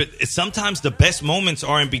do it, but sometimes the best moments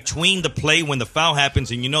are in between the play when the foul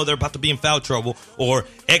happens and they're about to be in foul trouble, or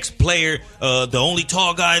X-player, the only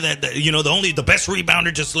tall guy the best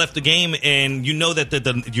rebounder just left the game, and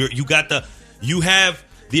that you have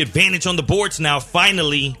the advantage on the boards now.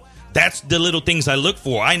 Finally, that's the little things I look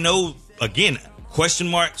for. I know, again, question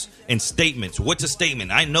marks and statements. What's a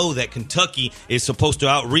statement? I know that Kentucky is supposed to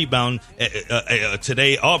out-rebound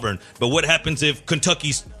today Auburn, but what happens if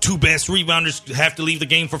Kentucky's two best rebounders have to leave the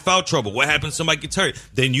game for foul trouble? What happens if somebody gets hurt?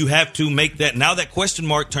 Then you have to make that. Now that question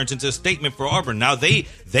mark turns into a statement for Auburn. Now they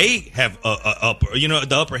have the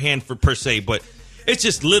upper hand per se, but it's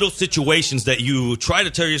just little situations that you try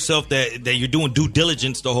to tell yourself that you're doing due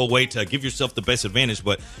diligence the whole way to give yourself the best advantage,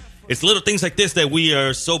 but it's little things like this that we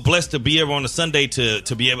are so blessed to be here on a Sunday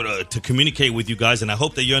to be able to communicate with you guys, and I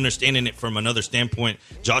hope that you're understanding it from another standpoint.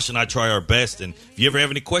 Josh and I try our best, and if you ever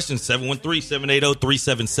have any questions,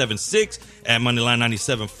 713-780-3776 at Moneyline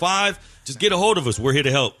 97.5. Just get a hold of us. We're here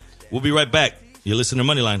to help. We'll be right back. You're listening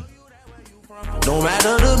to Moneyline. Don't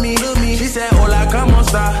matter to me. She said, hola, como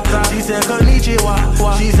esta? She said,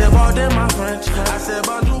 konnichiwa. She said, pardon my French. I said,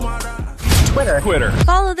 bonjour, my Twitter.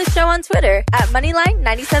 Follow the show on Twitter at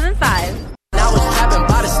Moneyline975. Now it's trapping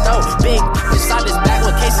by the stove. Big inside this bag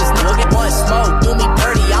with cases. We'll get one smoke. Do me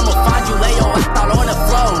dirty. I'ma find you, lay your out on the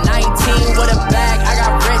floor. 19 with a bag. I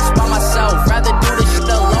got rich by myself. Rather do this shit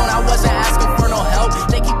alone. I wasn't asking for no help.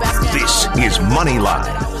 They keep asking. This is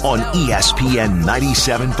Moneyline on ESPN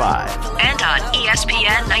 97.5. And on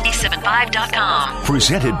ESPN975.com.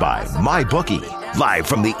 Presented by MyBookie. Live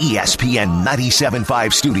from the ESPN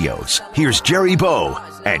 97.5 studios, here's Jerry Bow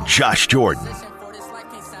and Josh Jordan.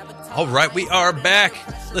 All right, we are back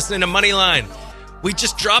listening to Moneyline. We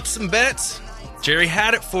just dropped some bets. Jerry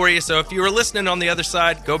had it for you, so if you were listening on the other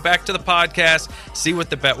side, go back to the podcast, see what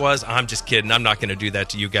the bet was. I'm just kidding. I'm not going to do that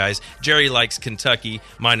to you guys. Jerry likes Kentucky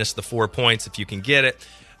minus the 4 points if you can get it.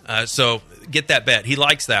 So get that bet. He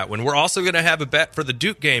likes that one. We're also going to have a bet for the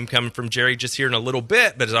Duke game coming from Jerry just here in a little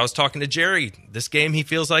bit. But as I was talking to Jerry, this game he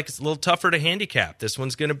feels like it's a little tougher to handicap. This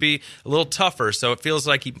one's going to be a little tougher. So it feels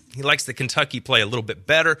like he likes the Kentucky play a little bit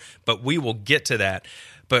better. But we will get to that.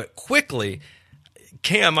 But quickly,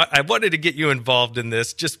 Cam, I wanted to get you involved in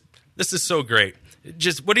this. This is so great.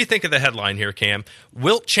 Just what do you think of the headline here, Cam?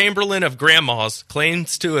 Wilt Chamberlain of Grandma's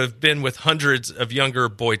claims to have been with hundreds of younger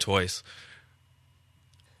boy toys.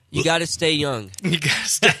 You got to stay young. You got to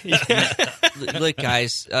stay young. Look,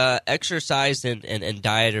 guys, exercise and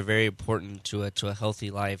diet are very important to a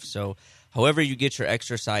healthy life. So however you get your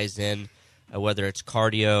exercise in, whether it's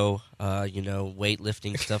cardio,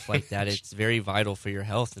 weightlifting, stuff like that, it's very vital for your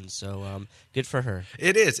health. And so good for her.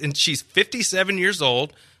 It is. And she's 57 years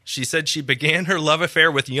old. She said she began her love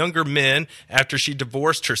affair with younger men after she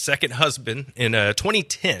divorced her second husband in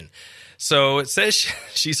 2010. So it says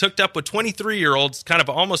she's hooked up with 23-year-olds kind of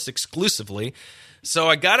almost exclusively. So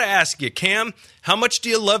I got to ask you, Cam, how much do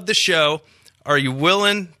you love the show? Are you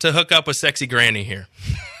willing to hook up with sexy granny here?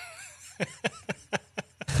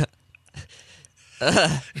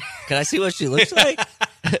 Can I see what she looks like?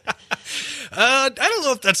 I don't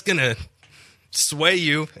know if that's going to sway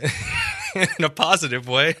you in a positive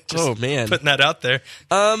way. Just man. Putting that out there.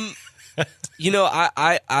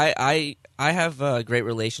 I have great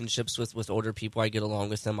relationships with older people. I get along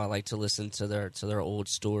with them. I like to listen to their old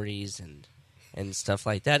stories and stuff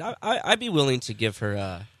like that. I'd be willing to give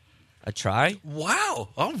her a try. Wow.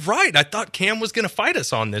 All right. I thought Cam was going to fight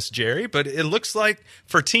us on this, Jerry, but it looks like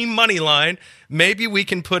for Team Moneyline, maybe we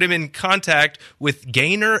can put him in contact with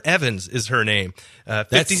Gaynor Evans is her name.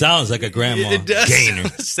 That sounds like a grandma. It does. Gaynor.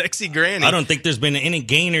 Sexy granny. I don't think there's been any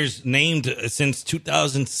Gaynors named since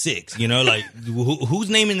 2006. You know, like who's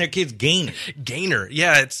naming their kids Gaynor? Gaynor.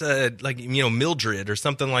 Yeah, it's like, Mildred or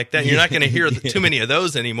something like that. You're not going to hear too many of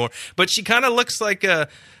those anymore. But she kind of looks like a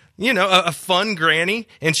fun granny.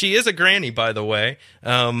 And she is a granny, by the way.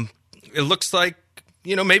 It looks like,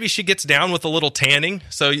 maybe she gets down with a little tanning.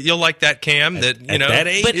 So you'll like that, Cam. At that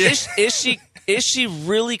age? But is she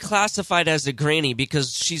really classified as a granny?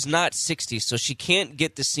 Because she's not 60, so she can't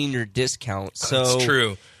get the senior discount. So that's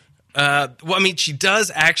true. She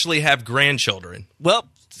does actually have grandchildren. Well,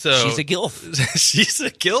 so she's a gilf. She's a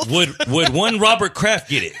gilf? Would one Robert Kraft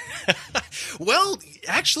get it? Well,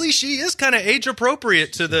 actually, she is kind of age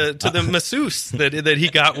appropriate to the masseuse that he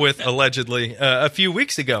got with allegedly a few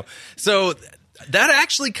weeks ago. So that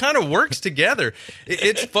actually kind of works together.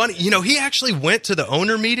 It's funny. He actually went to the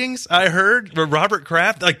owner meetings, I heard, Robert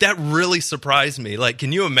Kraft. Like, that really surprised me. Like,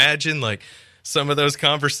 can you imagine, like, some of those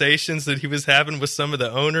conversations that he was having with some of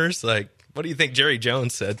the owners? Like, what do you think Jerry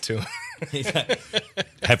Jones said to him?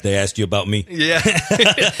 Have they asked you about me? Yeah.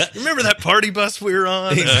 Remember that party bus we were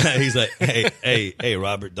on? He's like, hey,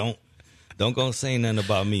 Robert, don't go say nothing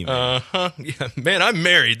about me, man. Yeah, man, I'm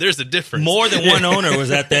married. There's a difference. More than one owner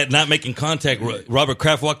was at that, not making contact. Robert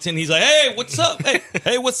Kraft walked in. He's like, hey, what's up?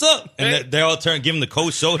 Hey, what's up? And they all turn, give him the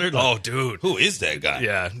cold shoulder. Like, oh, dude. Who is that guy?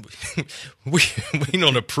 Yeah. We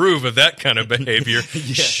don't approve of that kind of behavior.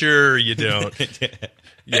 Yeah. Sure you don't.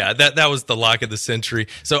 Yeah, that was the lock of the century.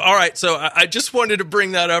 So, all right. So I just wanted to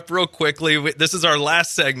bring that up real quickly. This is our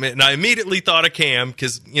last segment, and I immediately thought of Cam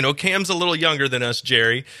because, Cam's a little younger than us,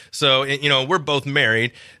 Jerry. So, we're both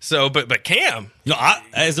married. So, but Cam. No,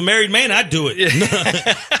 as a married man, I'd do it.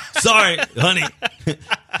 Sorry, honey.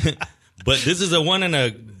 But this is a one in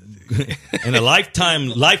a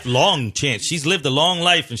lifelong chance. She's lived a long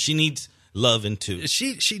life, and she needs loving too.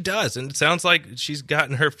 She does, and it sounds like she's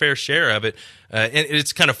gotten her fair share of it. And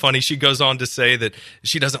it's kind of funny. She goes on to say that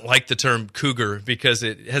she doesn't like the term cougar because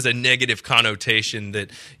it has a negative connotation that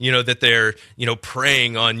that they're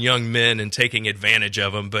preying on young men and taking advantage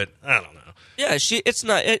of them. But I don't know. Yeah, it's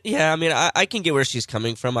not. Yeah, I mean, I can get where she's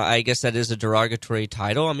coming from. I guess that is a derogatory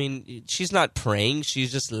title. I mean, she's not praying;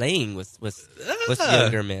 she's just laying with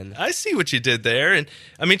younger men. I see what you did there, and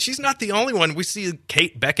I mean, she's not the only one. We see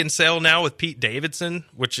Kate Beckinsale now with Pete Davidson,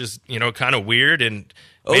 which is kind of weird. And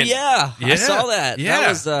man, I saw that.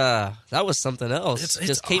 Yeah. That was something else.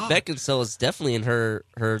 Just Kate Beckinsale is definitely in her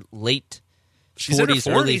late. She's 40s, in her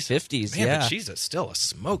 40s. early 50s, man, yeah. But she's still a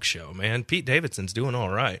smoke show, man. Pete Davidson's doing all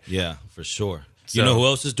right. Yeah, for sure. So, you know who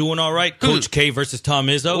else is doing all right? Coach K versus Tom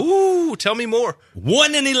Izzo. Ooh, tell me more.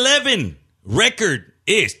 1-11 record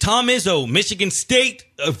is Tom Izzo, Michigan State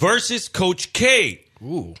versus Coach K.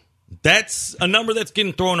 Ooh. That's a number that's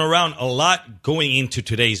getting thrown around a lot going into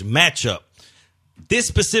today's matchup. This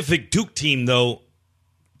specific Duke team, though,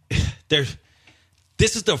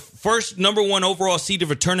 this is the first number one overall seed of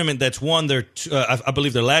a tournament that's won their, I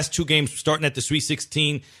believe, their last two games, starting at the Sweet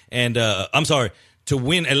 16, and to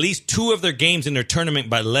win at least two of their games in their tournament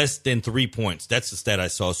by less than 3 points. That's the stat I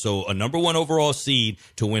saw. So a number one overall seed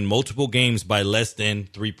to win multiple games by less than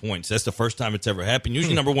 3 points. That's the first time it's ever happened.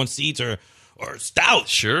 Usually number one seeds are stout.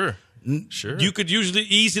 Sure. You could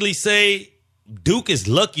easily say Duke is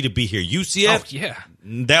lucky to be here. UCF, oh, yeah.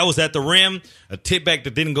 That was at the rim, a tip back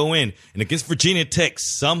that didn't go in. And against Virginia Tech,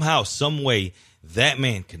 somehow, some way, that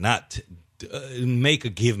man could not make a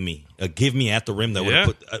give me at the rim that would have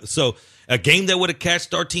put. So a game that would have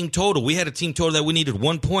cashed our team total. We had a team total that we needed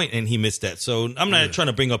 1 point, and he missed that. So I'm not trying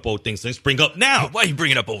to bring up old things. Let's bring up now. Why are you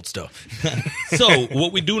bringing up old stuff? So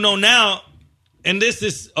what we do know now, and this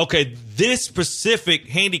is, okay, this specific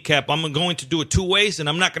handicap, I'm going to do it two ways, and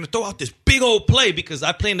I'm not going to throw out this big old play because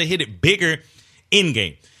I plan to hit it bigger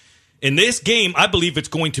in-game. In this game, I believe it's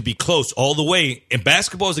going to be close all the way. And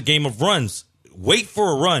basketball is a game of runs. Wait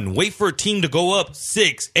for a run. Wait for a team to go up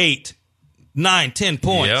 6, 8, 9, 10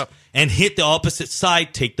 points and hit the opposite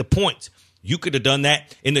side, take the points. You could have done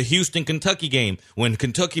that in the Houston-Kentucky game when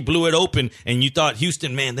Kentucky blew it open and you thought,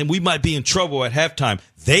 Houston, man, then we might be in trouble at halftime.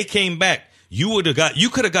 They came back. You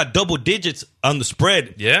could have got double digits on the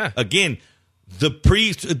spread. Yeah. Again, the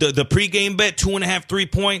pregame bet, 2.5, 3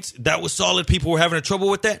 points, that was solid. People were having trouble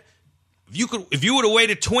with that. If you would have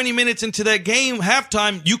waited 20 minutes into that game,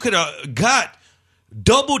 halftime, you could have got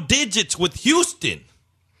double digits with Houston.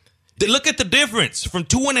 Look at the difference from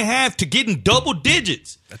 2.5 to getting double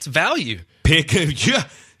digits. That's value.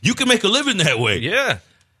 You can make a living that way. Yeah.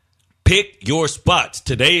 Pick your spots.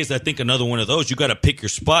 Today is, I think, another one of those. You got to pick your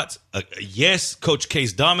spots. Yes, Coach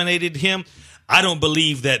K's dominated him. I don't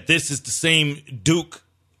believe that this is the same Duke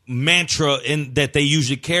mantra that they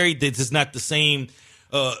usually carry. This is not the same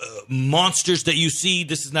monsters that you see.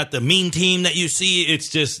 This is not the mean team that you see. It's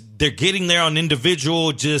just they're getting there on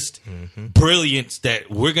individual brilliance that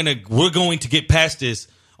we're going to get past this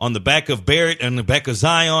on the back of Barrett and the back of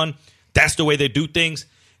Zion. That's the way they do things.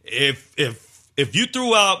 If you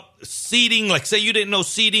threw out seeding, like say you didn't know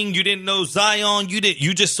seeding, you didn't know Zion,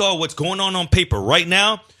 you just saw what's going on paper right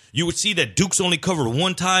now, you would see that Duke's only covered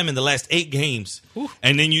one time in the last 8 games. Ooh.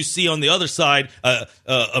 And then you see on the other side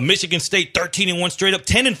a Michigan State 13-1 straight up,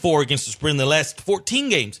 10-4 against the spread in the last 14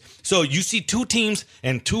 games. So you see 2 teams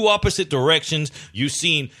in 2 opposite directions. You've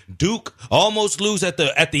seen Duke almost lose at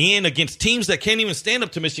the end against teams that can't even stand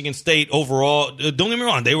up to Michigan State overall. Don't get me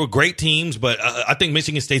wrong, they were great teams, but I think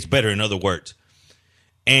Michigan State's better, in other words.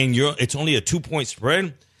 And it's only a 2-point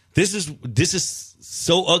spread. This is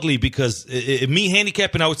so ugly because me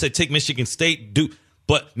handicapping, I would say take Michigan State, Duke.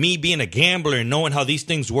 But me being a gambler and knowing how these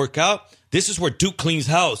things work out, this is where Duke cleans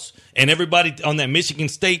house. And everybody on that Michigan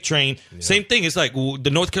State train, same thing. It's like the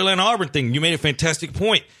North Carolina Auburn thing. You made a fantastic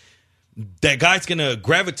point. That guy's going to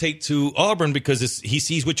gravitate to Auburn because he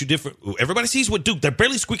sees what you different. Everybody sees what Duke. They're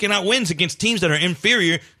barely squeaking out wins against teams that are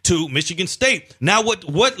inferior to Michigan State. Now,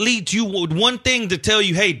 what leads you with one thing to tell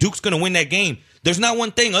you, hey, Duke's going to win that game? There's not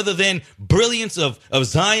one thing other than brilliance of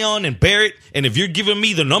Zion and Barrett. And if you're giving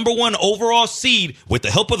me the number 1 overall seed with the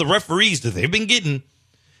help of the referees that they've been getting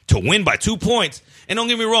to win by 2 points, and don't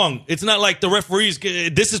get me wrong, it's not like the referees.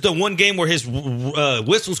 This is the one game where his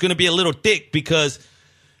whistle's going to be a little thick because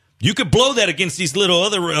you could blow that against these little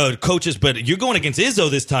other coaches, but you're going against Izzo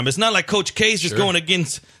this time. It's not like Coach K's just going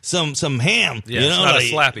against some ham. Yeah, it's not a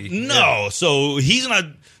slappy. No, so he's not.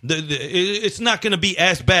 It's not going to be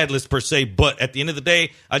as bad, per se. But at the end of the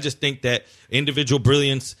day, I just think that individual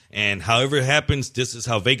brilliance and however it happens, this is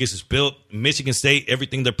how Vegas is built. Michigan State,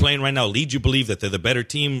 everything they're playing right now leads you to believe that they're the better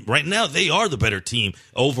team. Right now, they are the better team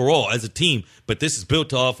overall as a team. But this is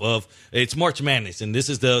built off of it's March Madness, and this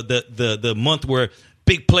is the month where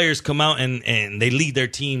big players come out and they lead their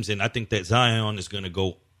teams, and I think that Zion is going to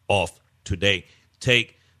go off today.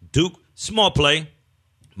 Take Duke, small play.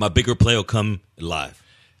 My bigger play will come live.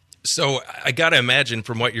 So I got to imagine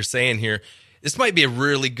from what you're saying here, this might be a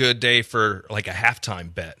really good day for like a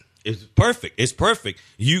halftime bet. It's perfect. It's perfect.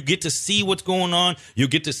 You get to see what's going on. You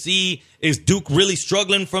get to see, is Duke really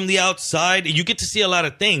struggling from the outside? You get to see a lot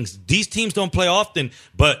of things. These teams don't play often,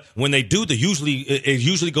 but when they do, it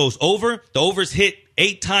usually goes over. The overs hit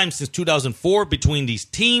 8 times since 2004 between these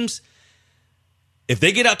teams. If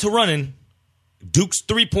they get out to running, Duke's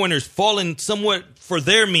 3-pointers falling somewhat for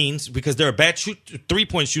their means because they're a bad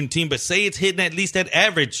 3-point shooting team, but say it's hitting at least that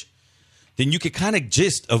average, then you could kind of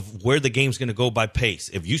gist of where the game's going to go by pace.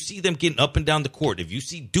 If you see them getting up and down the court, if you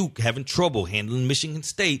see Duke having trouble handling Michigan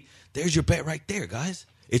State, there's your bet right there, guys.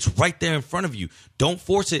 It's right there in front of you. Don't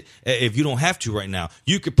force it if you don't have to right now.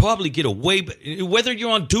 You could probably get away, whether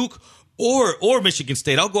you're on Duke or Michigan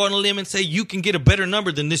State. I'll go on a limb and say you can get a better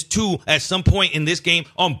number than this 2 at some point in this game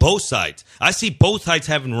on both sides. I see both sides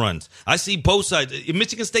having runs. I see both sides.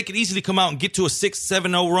 Michigan State could easily come out and get to a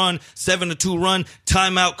 6-7-0 run, 7-2 run,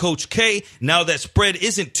 timeout Coach K. Now that spread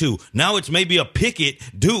isn't 2. Now it's maybe a picket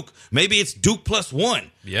Duke. Maybe it's Duke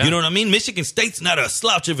 +1. Yeah. You know what I mean? Michigan State's not a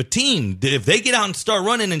slouch of a team. If they get out and start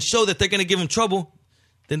running and show that they're going to give them trouble,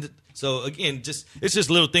 then so again, it's just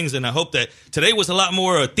little things, and I hope that today was a lot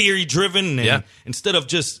more theory driven. And instead of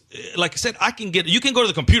just like I said, you can go to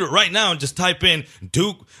the computer right now and just type in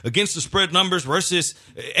Duke against the spread numbers versus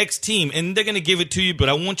X team, and they're going to give it to you. But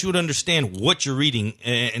I want you to understand what you're reading,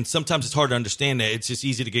 and sometimes it's hard to understand that. It's just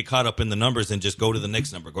easy to get caught up in the numbers and just go to the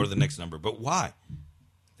next number, But why?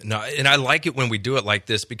 No, and I like it when we do it like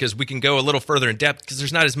this because we can go a little further in depth because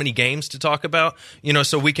there's not as many games to talk about,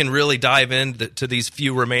 so we can really dive into these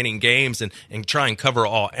few remaining games and try and cover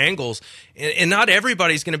all angles. And not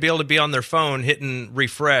everybody's going to be able to be on their phone hitting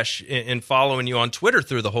refresh and following you on Twitter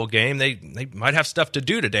through the whole game. They might have stuff to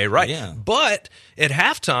do today, right? Yeah. But at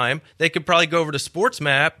halftime, they could probably go over to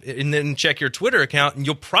SportsMap and then check your Twitter account, and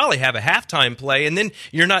you'll probably have a halftime play. And then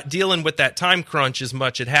you're not dealing with that time crunch as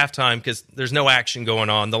much at halftime because there's no action going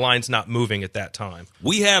on. The line's not moving at that time.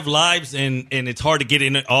 We have lives, and it's hard to get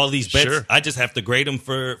in all these bets. Sure. I just have to grade them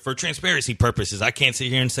for transparency purposes. I can't sit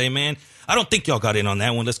here and say, man, I don't think y'all got in on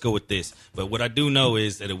that one. Let's go with this. But what I do know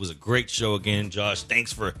is that it was a great show again, Josh.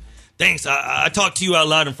 Thanks. I talk to you out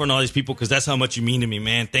loud in front of all these people because that's how much you mean to me,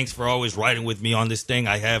 man. Thanks for always riding with me on this thing.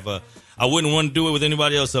 I I wouldn't want to do it with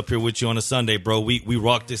anybody else up here with you on a Sunday, bro. We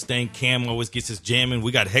rock this thing. Cam always gets us jamming.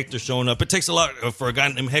 We got Hector showing up. It takes a lot for a guy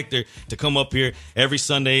named Hector to come up here every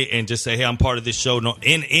Sunday and just say, hey, I'm part of this show.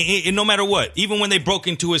 And no matter what, even when they broke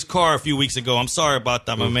into his car a few weeks ago, I'm sorry about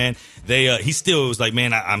that, my man. He still was like,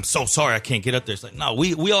 man, I'm so sorry I can't get up there. It's like, no,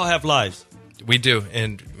 we all have lives. We do.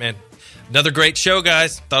 And, man, another great show,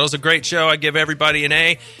 guys. Thought it was a great show. I give everybody an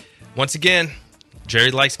A. Once again,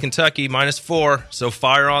 Jerry likes Kentucky, -4. So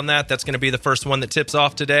fire on that. That's going to be the first one that tips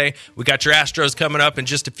off today. We got your Astros coming up in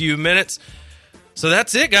just a few minutes. So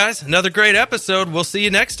that's it, guys. Another great episode. We'll see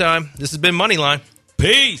you next time. This has been Moneyline.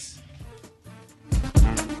 Peace.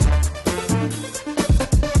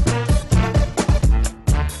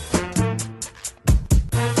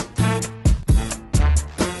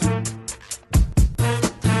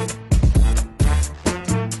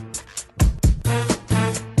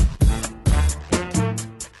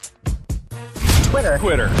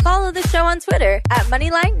 Twitter. Follow the show on Twitter at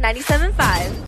Moneyline 97.5.